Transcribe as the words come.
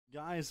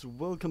Guys,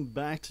 welcome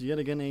back to yet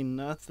again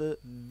another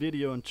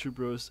video on Two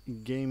Bros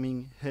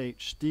Gaming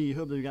HD.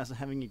 Hope that you guys are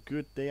having a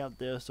good day out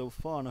there so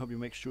far, and I hope you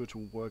make sure to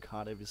work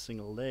hard every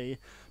single day,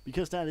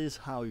 because that is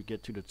how you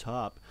get to the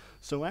top.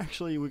 So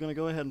actually, we're gonna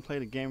go ahead and play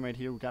the game right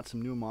here. We got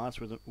some new mods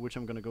which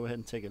I'm gonna go ahead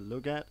and take a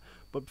look at.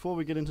 But before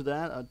we get into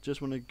that, I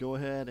just want to go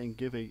ahead and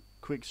give a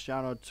quick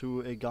shout out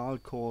to a guy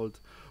called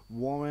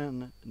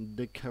Warren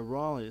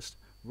DeCarolius,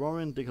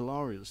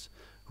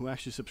 who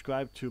actually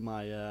subscribed to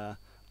my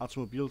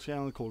automobile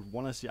channel called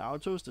Wanna See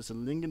Autos. There's a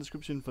link in the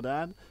description for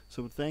that.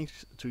 So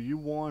thanks to you,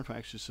 Warren, for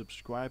actually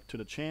subscribe to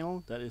the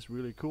channel. That is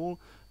really cool.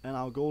 And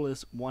our goal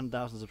is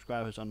 1,000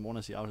 subscribers on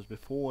Wanna See Autos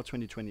before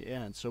 2020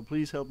 ends. So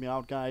please help me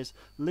out, guys.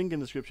 Link in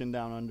the description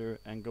down under,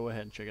 and go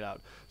ahead and check it out.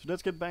 So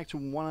let's get back to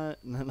Farm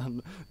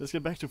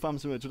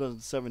Simulator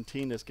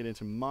 2017. Let's get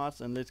into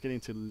mods and let's get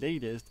into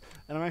latest.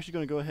 And I'm actually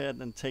going to go ahead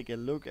and take a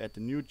look at the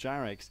new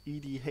Gyrax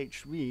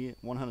EDHV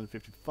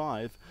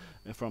 155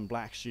 from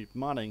BLACKSHEEP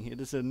modding.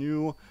 It is a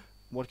new,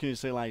 what can you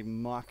say, like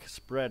MUCK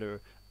spreader,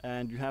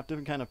 and you have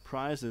different kind of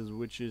prices,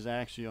 which is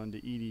actually on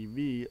the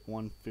EDV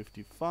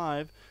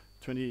 155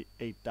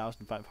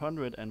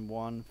 28,500, and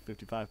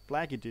 155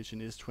 Black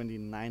Edition is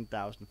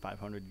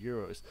 29,500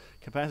 euros.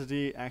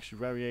 Capacity actually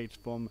varies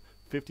from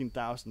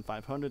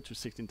 15,500 to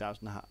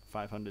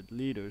 16,500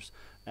 liters,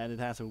 and it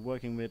has a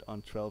working weight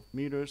on 12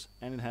 meters,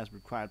 and it has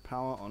required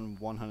power on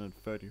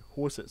 130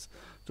 horses.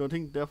 So I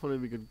think definitely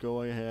we could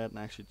go ahead and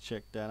actually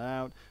check that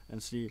out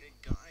and see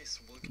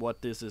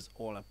what this is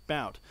all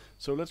about.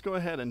 So let's go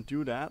ahead and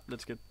do that.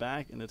 Let's get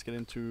back and let's get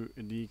into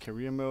the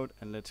career mode,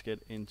 and let's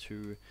get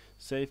into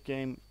save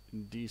game,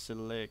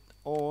 deselect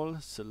all,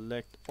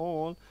 select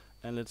all,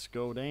 and let's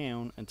go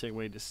down and take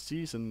away the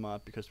season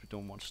mod because we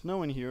don't want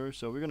snow in here.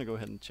 So we're gonna go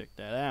ahead and check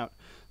that out.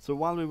 So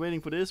while we're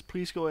waiting for this,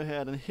 please go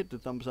ahead and hit the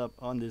thumbs up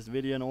on this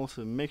video, and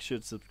also make sure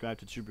to subscribe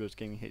to Two Bros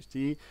Gaming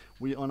HD.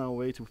 We're on our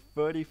way to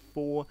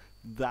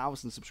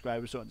 34,000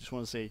 subscribers, so I just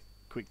want to say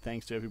quick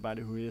thanks to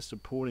everybody who is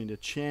supporting the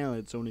channel.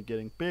 It's only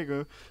getting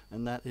bigger,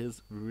 and that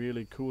is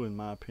really cool in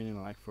my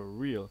opinion, like for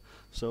real.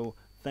 So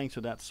thanks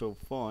for that so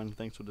far, and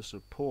thanks for the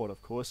support,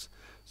 of course.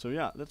 So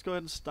yeah, let's go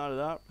ahead and start it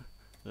up.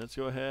 Let's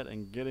go ahead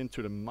and get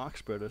into the MUCK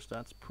spreaders.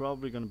 That's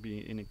probably going to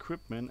be in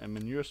equipment and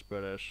manure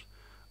spreaders.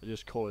 I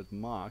just call it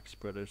MUCK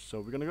spreaders. So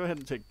we're going to go ahead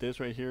and take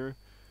this right here,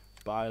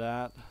 buy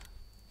that.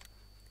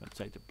 Let's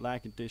take the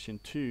Black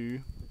Edition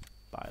too,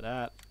 buy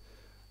that.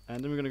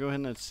 And then we're going to go ahead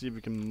and see if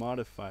we can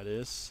modify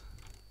this.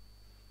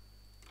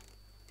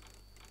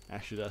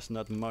 Actually, that's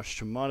not much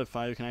to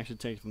modify. You can actually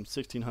take it from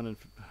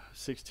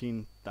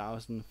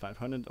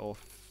 16,500 or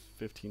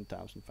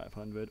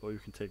 15,500, or you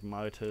can take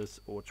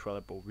miters or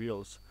trelleborg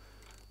wheels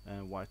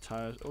and white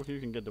tires. Okay, you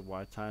can get the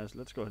white tires.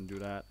 Let's go ahead and do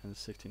that. And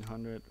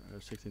 1,600 or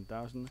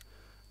 16,000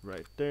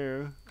 right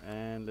there.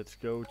 And let's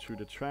go to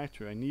the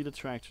tractor. I need a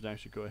tractor to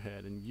actually go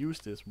ahead and use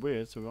this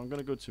with. So I'm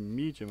gonna go to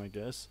medium, I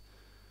guess.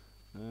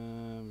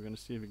 We're gonna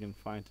see if we can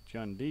find the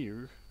John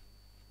Deere.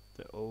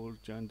 The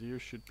old John Deere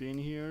should be in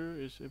here,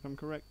 if I'm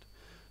correct.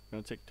 We're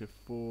gonna take the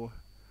 40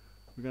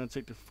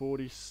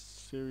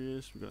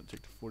 series. We're gonna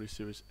take the 40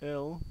 series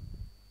L.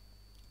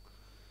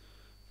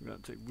 We're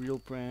gonna take wheel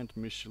brand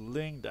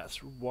Michelin.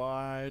 That's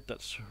right.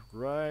 That's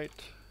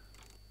right.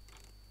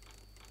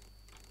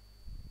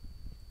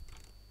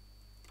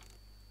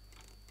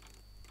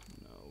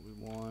 No, we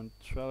want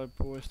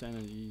trelleborg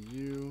standard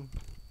EU.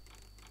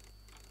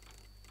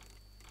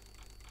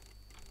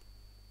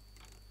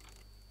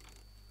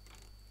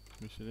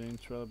 Michelin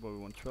trelleborg. We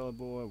want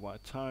trelleborg.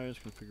 White tires.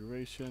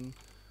 Configuration.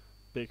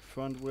 Big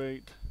front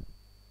weight.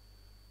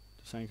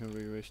 Design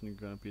configuration is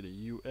gonna be the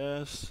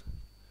US.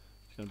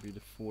 It's gonna be the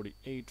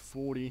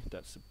 4840.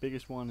 That's the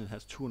biggest one. It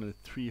has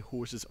 203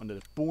 horses under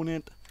the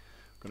bonnet.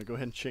 Gonna go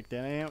ahead and check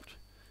that out.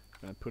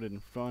 Gonna put it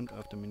in front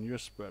of the manure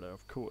spreader,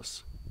 of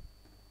course.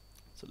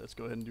 So let's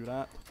go ahead and do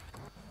that.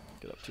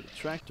 Get up to the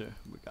tractor.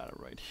 We got it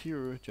right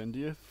here. John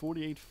Deere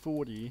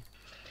 4840.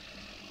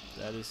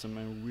 That is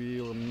some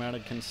real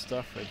American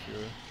stuff right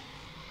here.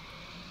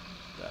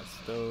 That's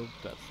dope.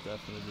 That's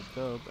definitely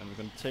dope. And we're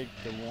gonna take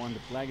the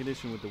Black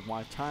Edition with the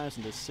white tires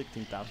and the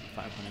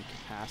 16,500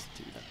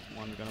 capacity. That's the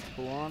one we're gonna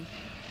pull on.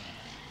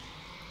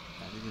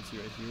 And you can see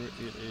right here,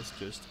 it is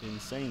just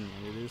insane,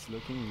 and it is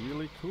looking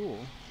really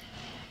cool.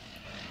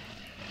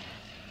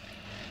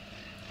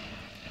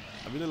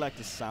 I really like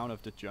the sound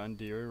of the John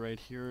Deere right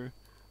here.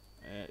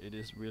 It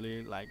is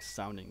really like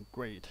sounding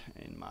great,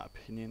 in my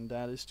opinion.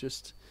 That is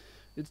just,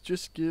 it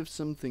just gives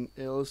something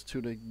else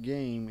to the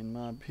game, in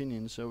my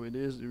opinion. So it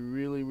is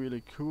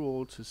really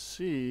cool to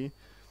see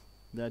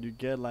that you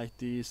get like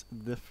these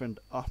different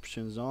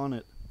options on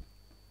it,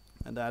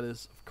 and that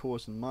is, of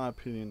course, in my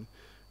opinion,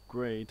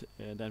 great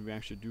that we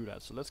actually do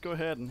that. So let's go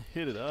ahead and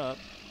hit it up.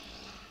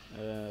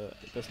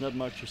 There's not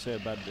much to say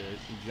about the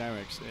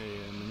Gyrax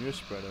manure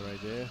spreader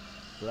right there.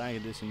 Black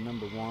Edition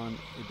 #1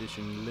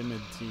 edition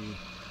limited.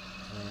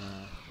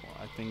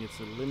 I think it's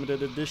a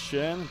limited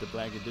edition, the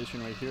Black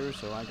Edition right here.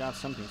 So I got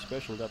something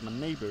special that my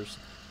neighbors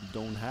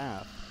don't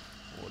have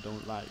or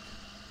don't like.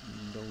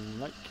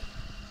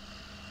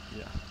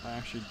 Yeah, I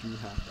actually do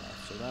have that,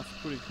 so that's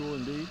pretty cool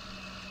indeed.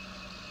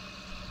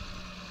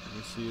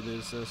 You see it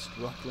is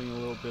struggling a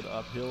little bit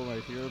uphill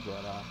right here,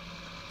 but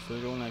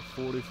still going like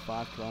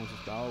 45 kilometers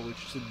per hour, which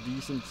is a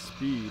decent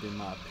speed in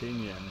my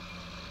opinion.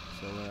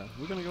 So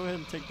we're gonna go ahead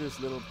and take this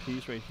little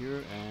piece right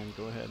here and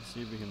go ahead and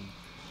see if we can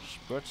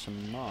spread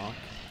some knock.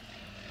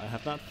 I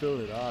have not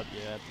filled it up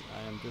yet.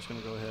 I am just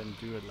gonna go ahead and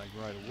do it like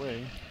right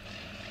away.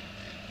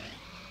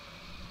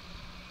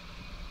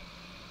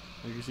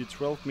 You can see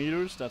 12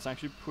 meters, that's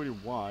actually pretty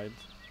wide.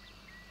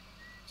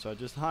 So I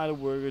just hired a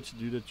worker to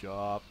do the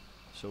job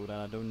so that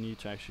I don't need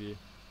to actually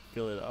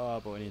fill it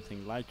up or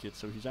anything like it.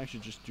 So he's actually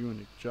just doing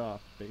the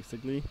job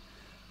basically.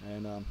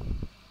 And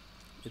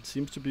it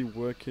seems to be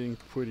working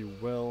pretty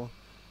well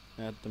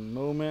at the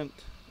moment,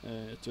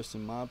 just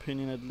in my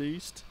opinion at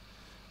least.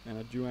 And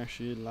I do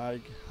actually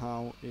like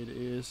how it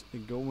is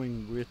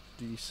going with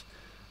these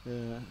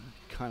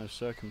kind of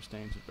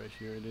circumstances right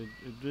here.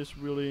 It is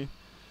really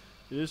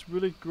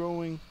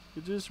growing.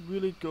 It is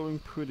really going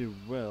pretty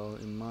well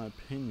in my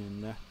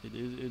opinion. That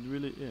it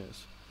really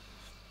is.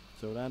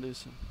 So that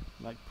is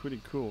like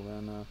pretty cool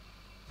and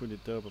pretty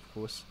dope, of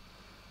course.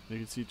 You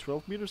can see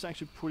 12 meters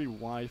actually pretty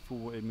wide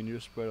for a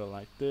manure spreader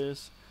like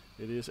this.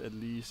 It is at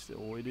least,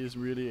 or it is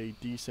really a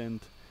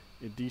decent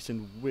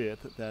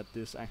width that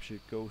this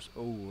actually goes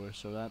over.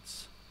 So that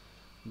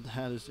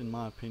is in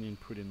my opinion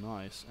pretty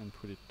nice and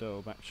pretty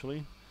dope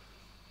actually.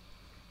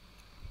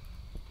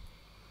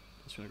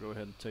 Just gonna go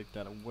ahead and take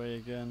that away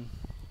again.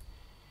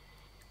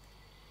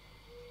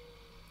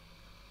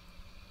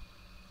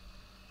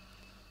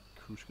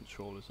 Cruise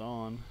control is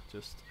on,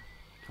 just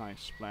kind of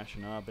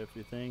splashing up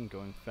everything,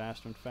 going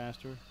faster and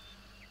faster.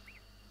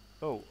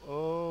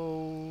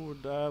 Oh,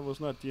 that was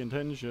not the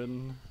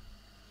intention.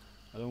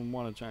 I don't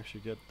want it to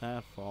actually get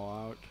that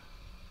far out.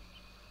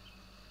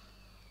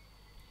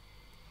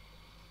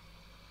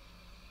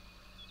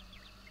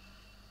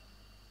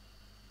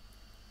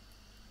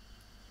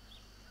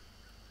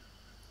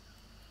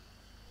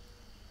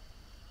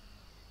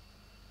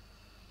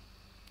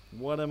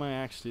 What am I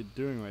actually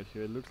doing right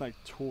here? It looks like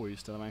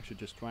toys that I'm actually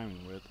just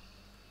driving with.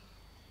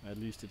 At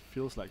least it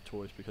feels like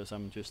toys because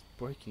I'm just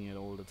breaking it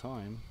all the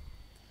time.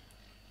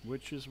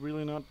 Which is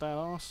really not that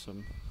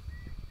awesome.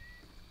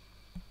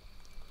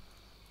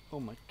 Oh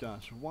my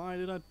gosh, why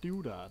did I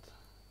do that?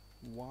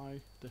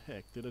 Why the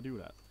heck did I do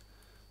that?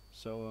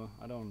 So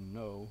I don't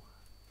know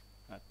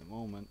at the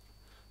moment.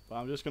 But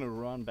I'm just gonna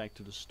run back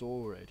to the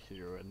store right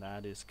here, and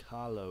that is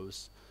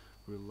Carlos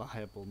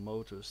Reliable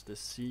Motors, the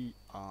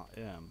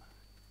CRM.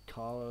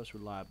 Carlos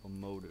Reliable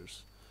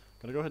Motors.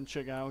 Gonna go ahead and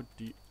check out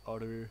the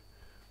other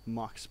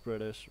MUCK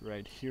spreaders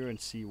right here and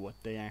see what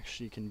they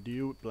actually can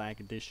do. Black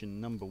edition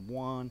number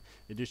 1,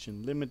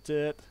 edition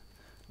limited.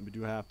 And we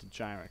do have the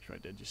Gyrax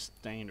right there, just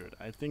standard.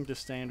 I think the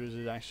standard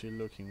is actually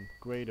looking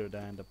greater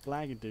than the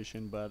black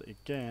edition, but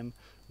again,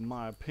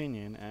 my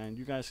opinion, and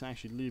you guys can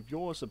actually leave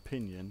yours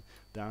opinion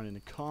down in the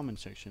comment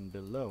section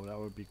below. That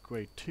would be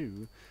great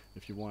too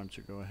if you wanted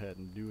to go ahead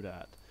and do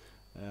that.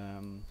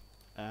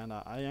 And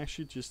I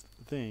actually just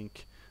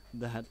think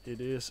that it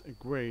is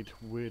great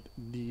with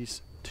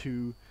these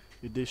two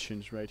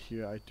editions right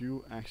here. I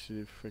do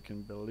actually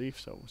freaking believe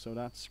so. So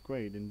that's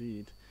great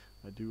indeed.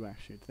 I do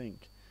actually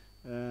think.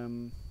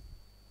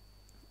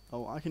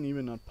 Oh, I can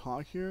even not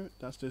park here.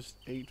 That's just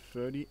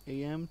 8:30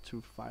 a.m.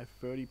 to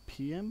 5:30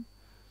 p.m.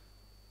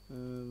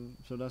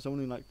 So that's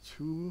only like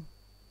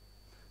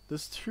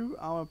there's 2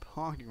 hour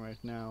parking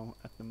right now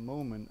at the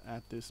moment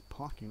at this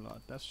parking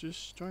lot. That's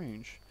just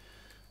strange.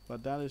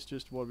 But that is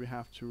just what we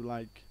have to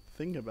like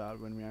think about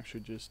when we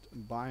actually just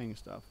buying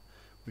stuff.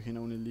 We can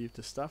only leave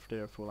the stuff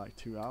there for like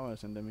 2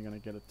 hours and then we're gonna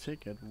get a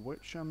ticket,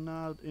 which I'm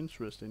not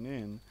interested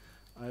in.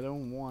 I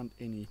don't want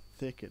any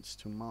tickets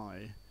to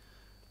my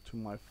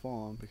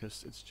farm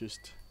because it's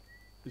just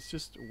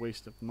a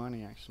waste of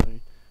money actually,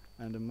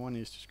 and the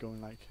money is just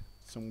going like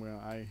somewhere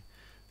I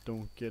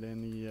don't get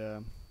any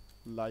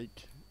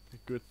like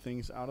good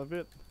things out of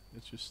it.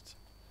 It's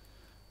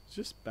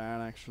just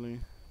bad actually.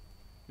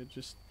 It's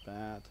just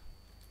bad.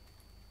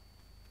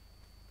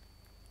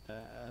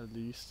 At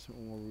least,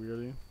 or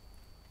really.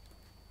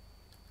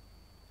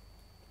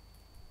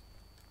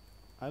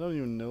 I don't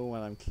even know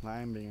what I'm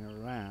climbing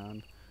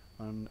around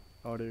on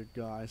other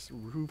guys'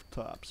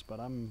 rooftops, but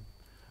I'm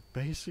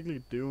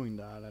basically doing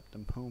that at the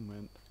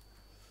moment.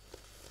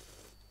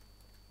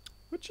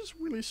 Which is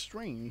really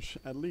strange,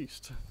 at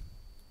least.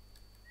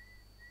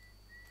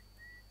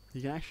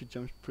 You can actually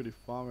jump pretty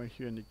far right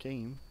here in the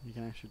game. You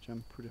can actually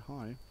jump pretty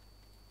high.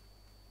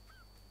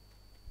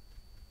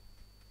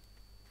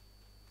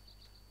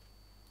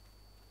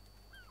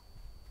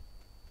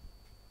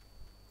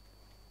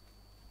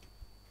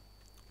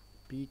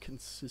 Be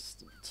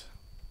consistent.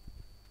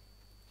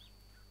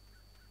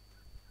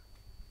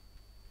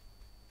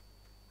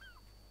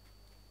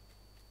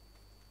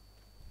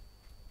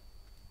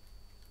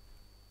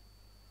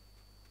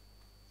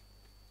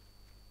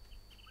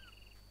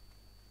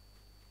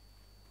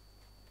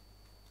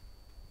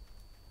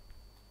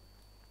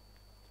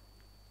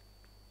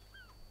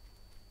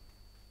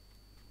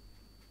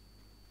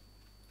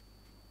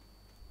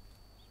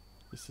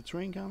 Is the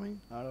train coming?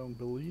 I don't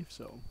believe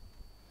so.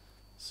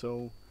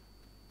 So,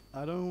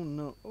 I don't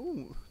know.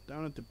 Oh,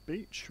 down at the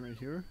beach right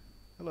here.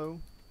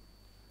 Hello.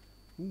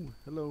 Ooh,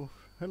 hello.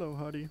 Hello,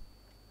 Huddy.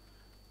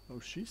 Oh,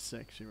 she's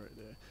sexy right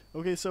there.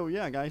 Okay, so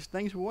yeah, guys,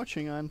 thanks for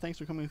watching and thanks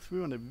for coming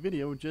through on the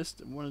video.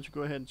 Just wanted to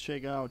go ahead and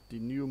check out the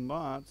new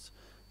mods.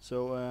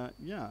 So,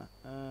 yeah,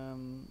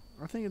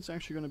 I think it's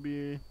actually going to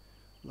be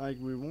like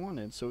we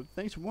wanted. So,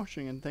 thanks for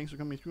watching and thanks for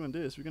coming through on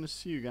this. We're going to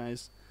see you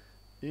guys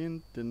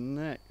in the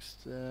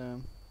next...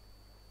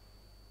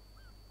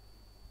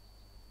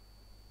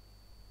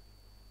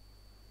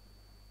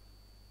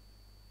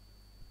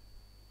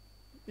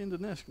 in the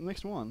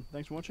next one.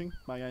 Thanks for watching.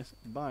 Bye, guys.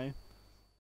 Bye.